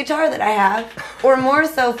play the guitar that I have. or more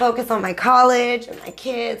so focus on my college and my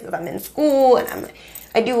kids because I'm in school and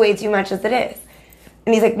I do way too much as it is.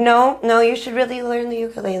 And he's like, no, you should really learn the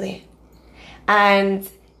ukulele. And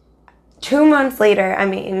 2 months later, I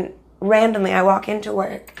mean, randomly, I walk into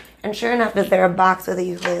work, and sure enough, is there a box with a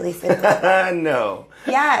ukulele sitting there? No.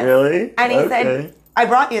 Yes. Really? And he said, I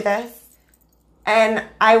brought you this. And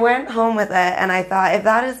I went home with it, and I thought, if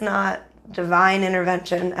that is not divine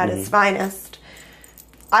intervention at its finest,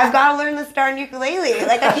 I've got to learn this darn ukulele.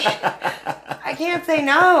 Like, I can't say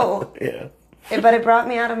no. Yeah. But it brought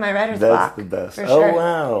me out of my writer's block. That's the best. For sure. Oh,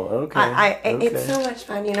 wow. Okay. It's so much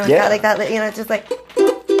fun, you know. Yeah. Like that, you know, it's just like,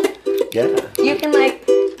 Yeah. you can like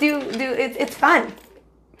do it's fun.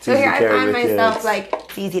 So easy here to I carry found with you. myself like,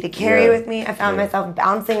 it's easy to carry with me. I found myself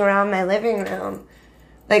bouncing around my living room,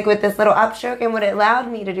 like with this little upstroke. And what it allowed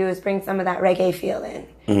me to do is bring some of that reggae feel in.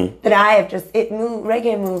 That I have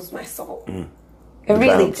reggae moves my soul. It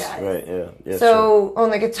really Bounce. does. Right, yeah. So on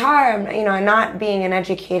the guitar, I'm not being an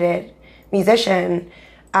educated musician,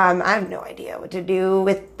 I have no idea what to do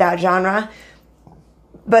with that genre.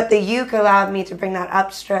 But the uke allowed me to bring that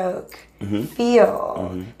upstroke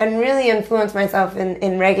feel and really influence myself in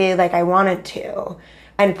reggae like I wanted to,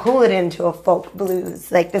 and pull it into a folk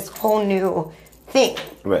blues, like this whole new thing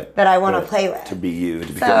that I want to play with. To be you,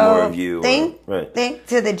 to become more of you. Thank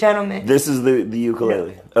to the gentleman. This is the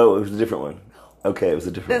ukulele. Oh, it was a different one. Okay, it was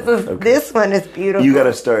a different one. This one is beautiful. You got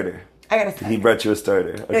a starter. I got a starter. He brought you a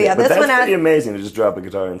starter. Okay. No, yeah, but this that's one pretty amazing to just drop a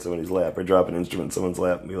guitar in somebody's lap or drop an instrument in someone's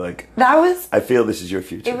lap and be like, I feel this is your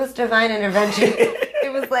future. It was divine intervention.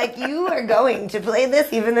 It was like, you are going to play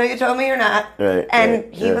this even though you told me you're not. Right.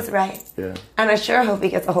 And he was right. Yeah. And I sure hope he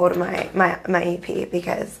gets a hold of my EP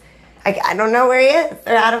because I don't know where he is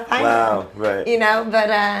or how to find him. Wow, right. You know,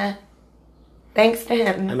 but thanks to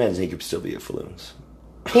him. I imagine he could still be at Falloons.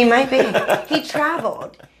 He might be. He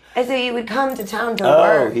traveled. And so he would come to town to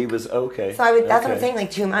work. Oh, he was, okay. So that's what I'm saying,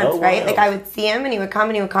 like 2 months, right? Like I would see him and he would come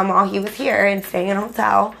while he was here and staying in a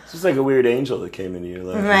hotel. It's just like a weird angel that came into your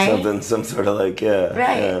life. Right. Or something, some sort of like,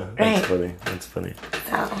 That's funny. That's funny.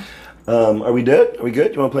 So. Are we good? Are we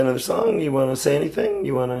good? You want to play another song? You want to say anything?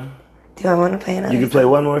 You want to? Do I want to play another You can play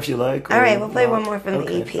one more if you like. All right, we'll play one more from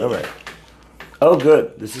the EP. All right. Oh,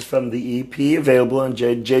 good. This is from the EP, available on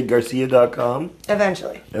jadegarcia.com.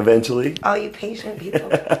 Eventually. All you patient people.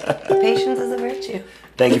 Patience is a virtue.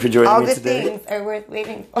 Thank you for joining me today. All good things are worth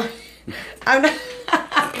waiting for. I'm not...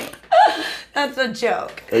 That's a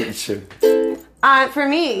joke. Sure. For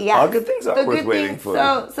me, yes. All good things are worth waiting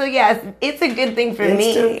for. So yes, it's a good thing for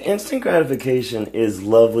me. Instant gratification is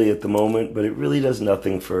lovely at the moment, but it really does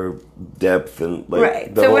nothing for depth and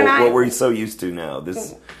like what we're so used to now.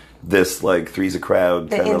 This like three's a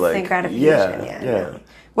crowd kind of like instant gratification. Yeah.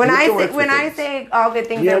 When I say all good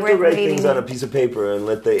things are worth waiting, you have to write things on a piece of paper and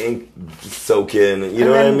let the ink soak in. You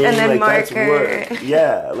know what I mean? And then like marker. That's work.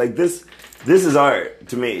 Yeah, like this is art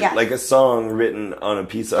to me. Yeah. Like a song written on a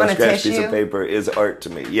scratched piece of paper is art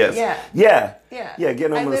to me. Yes. Yeah.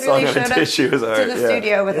 Getting home with a song on a tissue is art. To the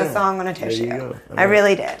studio with a song on a tissue. There you go. I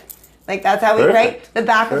really did. Like that's how we write the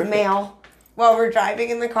back of mail while we're driving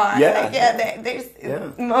in the car.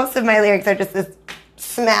 Most of my lyrics are just this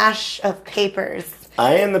smash of papers.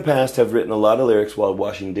 I, in the past, have written a lot of lyrics while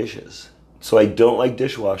washing dishes. So I don't like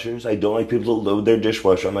dishwashers. I don't like people to load their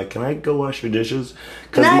dishwasher. I'm like, can I go wash your dishes?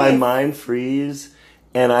 Because my mind frees,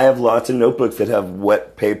 and I have lots of notebooks that have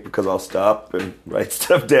wet paper because I'll stop and write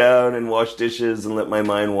stuff down and wash dishes and let my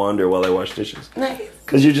mind wander while I wash dishes. Nice.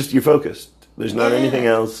 Because you're focused. There's not anything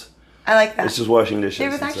else. I like that. It's just washing dishes. There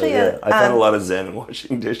was actually I found a lot of zen in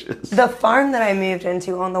washing dishes. The farm that I moved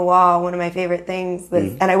into on the wall, one of my favorite things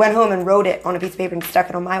was, and I went home and wrote it on a piece of paper and stuck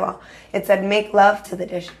it on my wall. It said, "Make love to the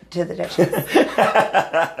dishes."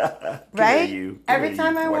 Right? Every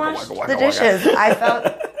time I washed the dishes, I felt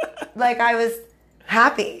like I was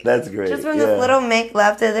happy. That's great. Just from this little make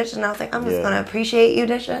love to the dishes, and I was like, I'm just going to appreciate you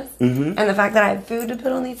dishes, and the fact that I have food to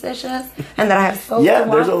put on these dishes, and that I have soap to wash.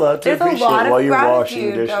 There's a lot to appreciate while you're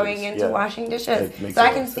washing dishes. Going into washing dishes. So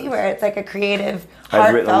I can see where it's like a creative, heartfelt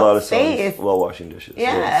I've written a lot of space songs while washing dishes.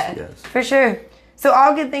 Yeah, yes. For sure. So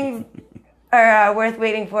all good things are worth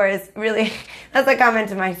waiting for is really, that's a comment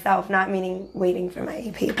to myself, not meaning waiting for my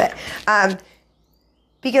EP, but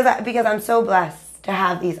because I'm so blessed to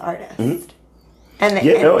have these artists. And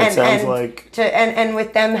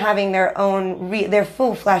with them having their own, their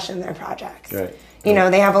full flesh in their projects. Right. You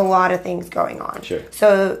know, they have a lot of things going on. Sure.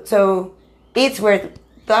 So it's worth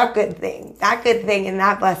that good thing and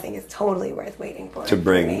that blessing is totally worth waiting for. To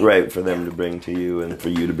bring, for them to bring to you and for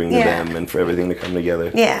you to bring to them and for everything to come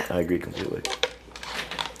together. Yeah. I agree completely.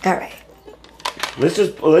 All right. Let's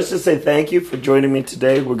just say thank you for joining me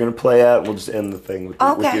today. We're gonna play out. We'll just end the thing with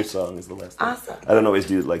your song as the last thing. Awesome. I don't always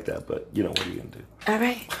do it like that, but you know what are you gonna do? All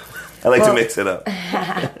right. I like to mix it up.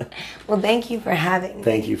 Well, thank you for having me.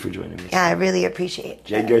 Thank you for joining me. Yeah, I really appreciate it.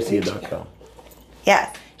 JadeGarcia.com.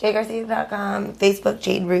 Yes, JadeGarcia.com, Facebook,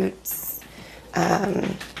 Jade Roots.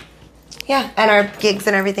 Yeah, and our gigs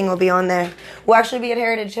and everything will be on there. We'll actually be at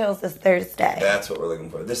Heritage Hills this Thursday. That's what we're looking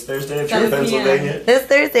for. This Thursday, if you're in Pennsylvania. This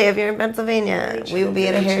Thursday, if you're in Pennsylvania, we will be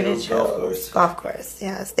at a Heritage Hills golf course.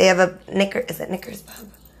 Yes, they have a Is it Knickers Pub?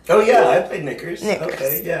 Oh yeah, I played Knickers. Knickers.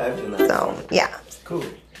 Okay, yeah, I've done that. So yeah, Cool.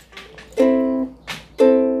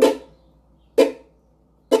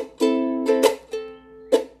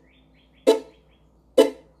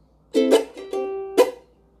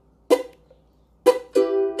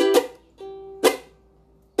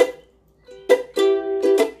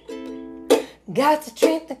 got to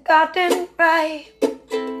treat the garden right.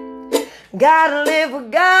 Gotta live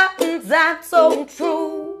with gardens, that's so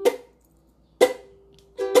true.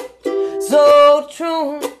 So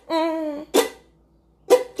true.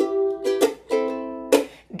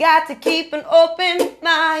 Got to keep an open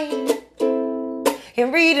mind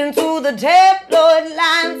and read into the tabloid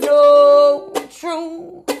lines. No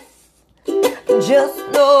truth, just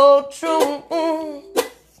no truth.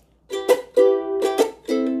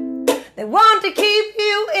 They want to keep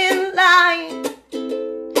you in line,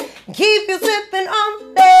 keep you sipping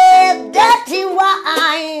on their dirty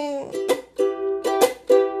wine.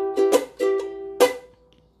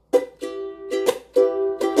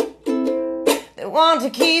 They want to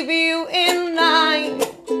keep you in line,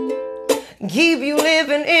 keep you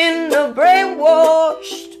living in a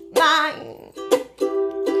brainwashed mind,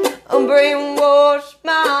 a brainwashed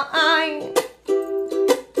mind.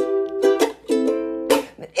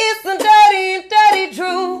 But it's the dirty, dirty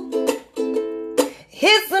truth.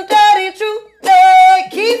 It's the dirty truth they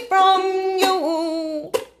keep from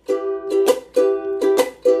you.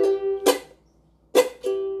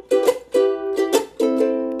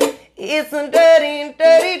 It's the dirty,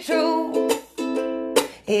 dirty truth.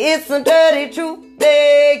 It's the dirty truth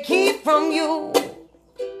they keep from you.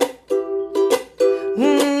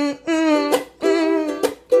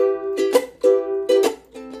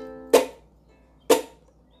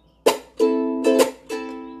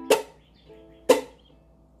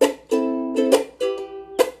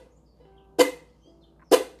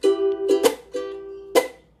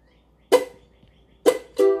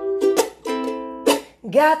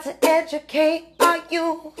 Got to educate our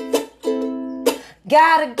youth.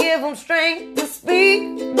 Gotta give them strength to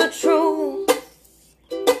speak the truth.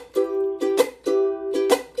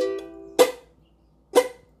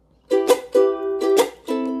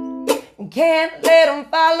 Can't let them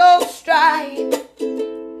follow stride.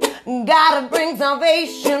 Gotta bring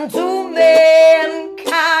salvation to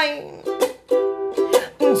mankind.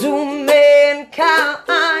 To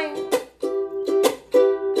mankind.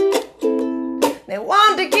 They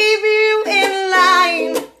want to keep you in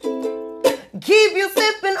line, keep you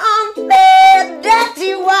sipping on their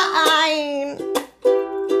dirty wine.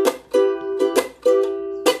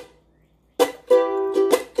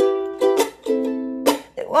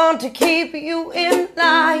 They want to keep you in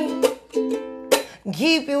line,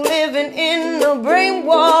 keep you living in a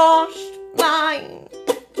brainwashed mind,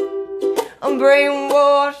 a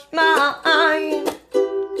brainwashed mind.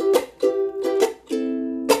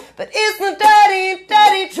 But it's the dirty,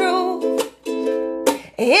 dirty truth.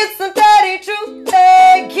 It's the dirty truth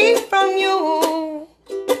they keep from you.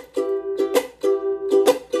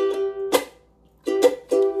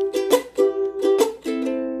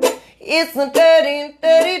 It's the dirty,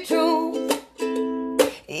 dirty truth.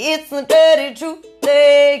 It's the dirty truth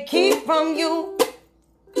they keep from you.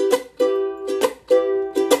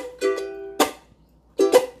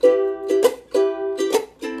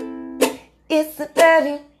 It's the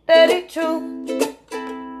dirty, dirty truth.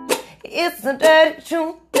 It's the dirty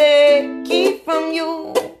truth they keep from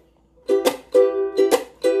you.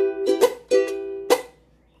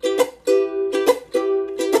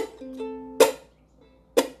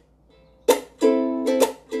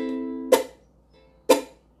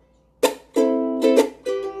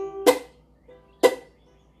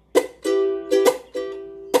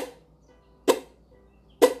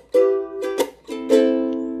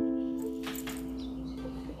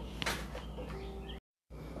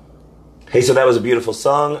 Hey, so that was a beautiful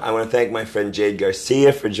song. I want to thank my friend Jade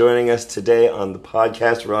Garcia for joining us today on the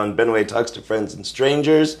podcast. Ron Benway talks to friends and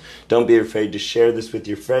strangers. Don't be afraid to share this with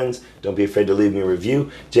your friends. Don't be afraid to leave me a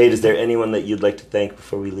review. Jade, is there anyone that you'd like to thank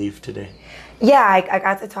before we leave today? Yeah, I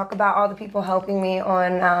got to talk about all the people helping me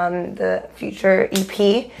on the future EP.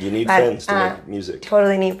 You need friends to make music.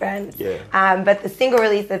 Totally need friends. Yeah. But the single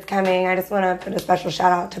release that's coming, I just want to put a special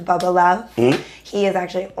shout out to Bubba Love. Mm-hmm. He is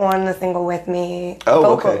actually on the single with me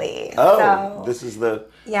vocally. Okay. Oh, so, this is the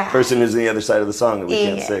yeah. person who's on the other side of the song that we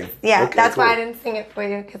can't sing. Yeah, okay, that's cool. why I didn't sing it for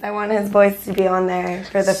you, because I want his voice to be on there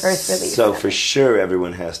for the first release. So for sure,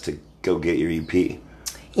 everyone has to go get your EP.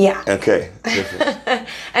 Yeah. Okay. Perfect.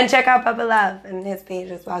 And check out Bubba Love and his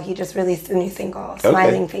page as well. He just released a new single,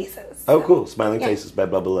 Smiling Faces. Oh, cool. Smiling Faces by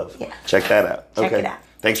Bubba Love. Yeah. Check that out. Check it out.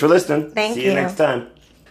 Thanks for listening. Thank See you you. next time.